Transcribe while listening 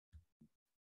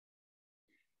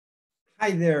Hi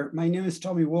there, my name is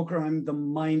Tommy Walker. I'm the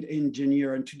Mind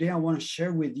Engineer, and today I want to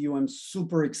share with you, I'm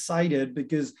super excited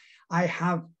because I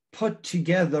have put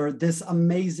together this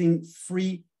amazing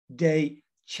free day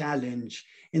challenge.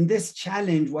 In this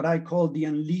challenge, what I call the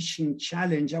Unleashing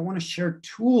Challenge, I want to share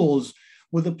tools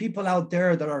with the people out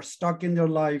there that are stuck in their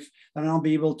life, that are not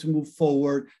be able to move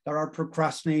forward, that are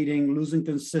procrastinating, losing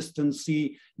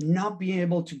consistency, not being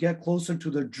able to get closer to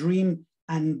their dream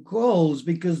and goals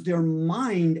because their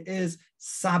mind is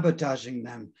sabotaging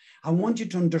them. I want you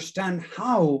to understand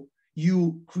how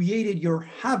you created your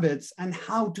habits and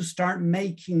how to start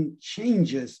making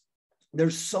changes.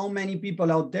 There's so many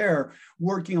people out there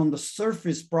working on the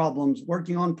surface problems,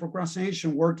 working on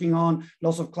procrastination, working on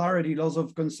loss of clarity, loss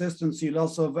of consistency,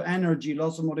 loss of energy,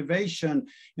 loss of motivation,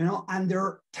 and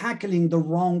they're tackling the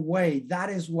wrong way. That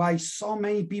is why so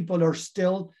many people are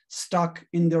still stuck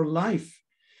in their life.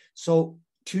 So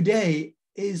today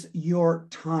is your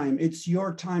time. It's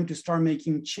your time to start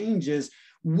making changes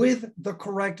with the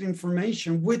correct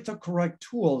information, with the correct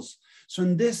tools. So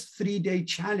in this 3-day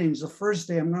challenge, the first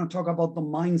day, I'm going to talk about the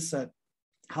mindset.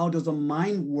 How does the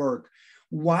mind work?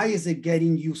 Why is it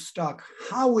getting you stuck?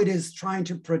 How it is trying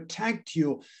to protect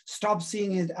you. Stop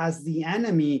seeing it as the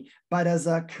enemy, but as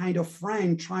a kind of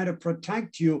friend trying to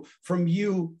protect you from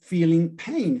you feeling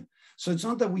pain. So it's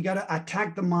not that we got to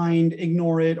attack the mind,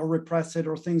 ignore it, or repress it,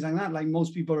 or things like that, like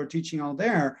most people are teaching out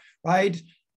there, right?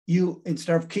 You,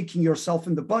 instead of kicking yourself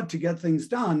in the butt to get things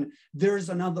done, there's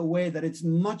another way that it's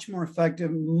much more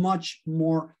effective, much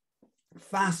more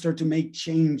faster to make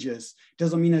changes.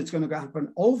 Doesn't mean it's going to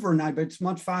happen overnight, but it's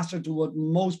much faster to what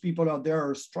most people out there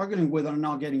are struggling with or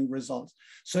not getting results.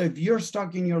 So if you're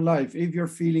stuck in your life, if you're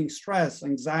feeling stress,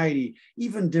 anxiety,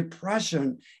 even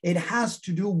depression, it has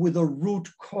to do with a root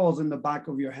cause in the back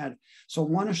of your head. So I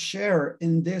want to share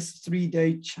in this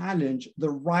 3-day challenge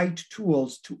the right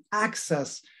tools to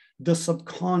access the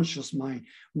subconscious mind.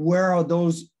 Where are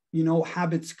those,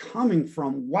 habits coming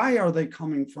from? Why are they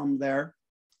coming from there?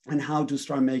 And how to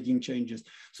start making changes.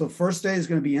 So first day is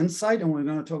going to be insight, and we're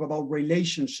going to talk about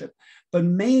relationship, but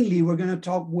mainly we're going to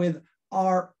talk with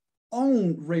our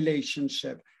own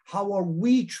relationship. How are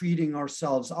we treating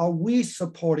ourselves? Are we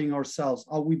supporting ourselves?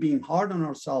 Are we being hard on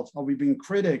ourselves? Are we being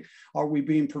critic? Are we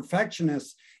being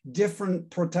perfectionists?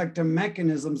 Different protective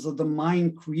mechanisms that the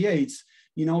mind creates,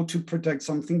 to protect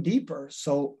something deeper.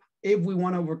 So if we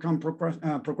want to overcome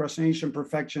procrastination,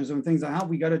 perfectionism, things like that,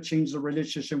 we got to change the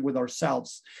relationship with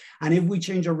ourselves. And if we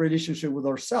change our relationship with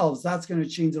ourselves, that's going to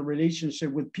change the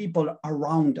relationship with people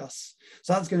around us.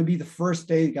 So that's going to be the first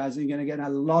day, guys. You're going to get a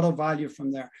lot of value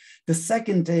from there. The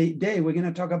second day, we're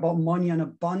going to talk about money and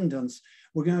abundance.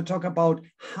 We're going to talk about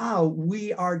how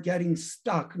we are getting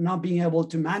stuck, not being able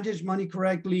to manage money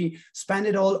correctly, spend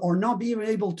it all, or not being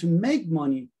able to make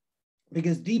money.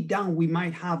 Because deep down, we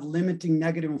might have limiting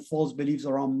negative and false beliefs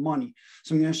around money.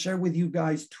 So I'm going to share with you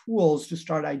guys tools to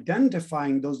start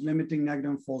identifying those limiting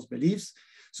negative and false beliefs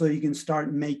so you can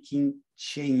start making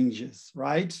changes,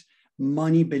 right?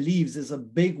 Money beliefs is a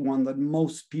big one that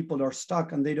most people are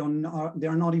stuck and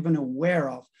they're not even aware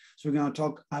of. So we're going to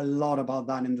talk a lot about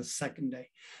that in the second day.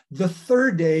 The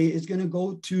third day is going to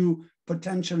go to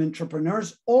potential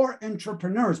entrepreneurs or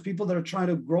entrepreneurs, people that are trying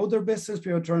to grow their business,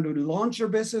 people are trying to launch their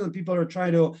business, and people are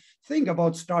trying to think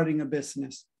about starting a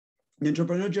business. The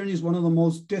entrepreneur journey is one of the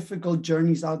most difficult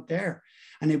journeys out there.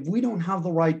 And if we don't have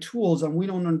the right tools and we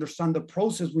don't understand the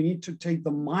process we need to take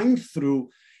the mind through,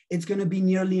 it's going to be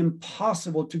nearly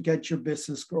impossible to get your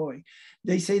business growing.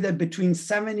 They say that between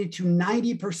 70 to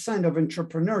 90% of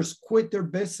entrepreneurs quit their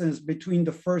business between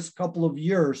the first couple of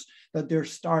years that they're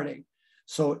starting.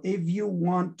 So if you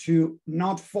want to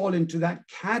not fall into that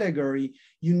category,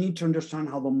 you need to understand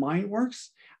how the mind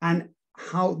works and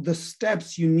how the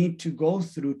steps you need to go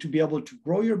through to be able to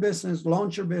grow your business,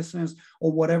 launch your business,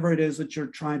 or whatever it is that you're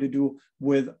trying to do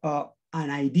with an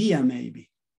idea maybe.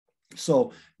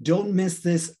 So don't miss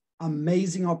this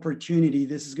amazing opportunity.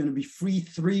 This is going to be free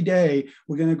 3-day.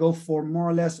 We're going to go for more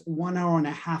or less 1.5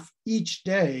 hours each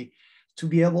day to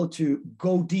be able to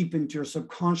go deep into your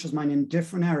subconscious mind in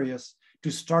different areas to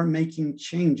start making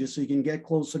changes so you can get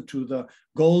closer to the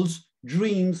goals,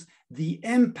 dreams, the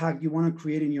impact you want to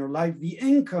create in your life, the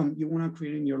income you want to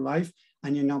create in your life,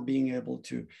 and you're not being able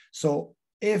to. So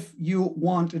if you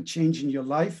want a change in your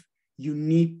life, you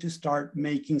need to start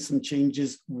making some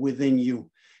changes within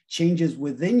you. Changes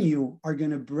within you are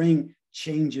going to bring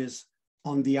changes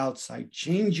on the outside.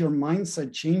 Change your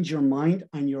mindset, change your mind,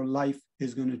 and your life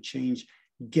is going to change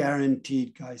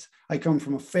guaranteed, guys. I come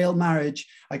from a failed marriage.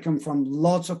 I come from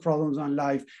lots of problems in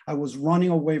life. I was running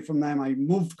away from them. I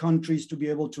moved countries to be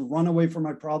able to run away from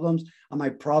my problems, and my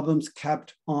problems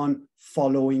kept on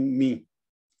following me.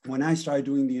 When I started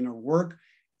doing the inner work,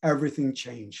 everything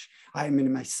changed. I'm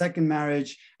in my second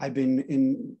marriage. I've been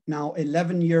in now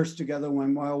 11 years together with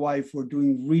my wife. We're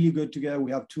doing really good together.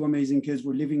 We have two amazing kids.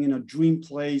 We're living in a dream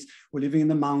place. We're living in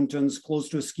the mountains, close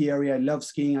to a ski area. I love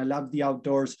skiing. I love the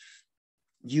outdoors.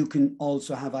 You can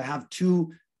also have, I have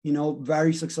two,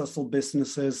 very successful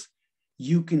businesses.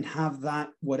 You can have that,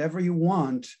 whatever you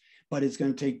want, but it's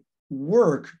going to take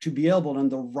work to be able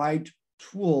and the right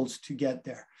tools to get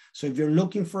there. So if you're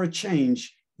looking for a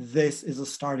change, this is a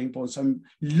starting point. So I'm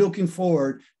looking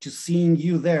forward to seeing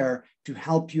you there to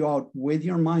help you out with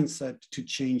your mindset to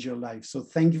change your life. So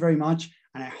thank you very much.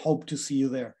 And I hope to see you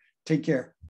there. Take care.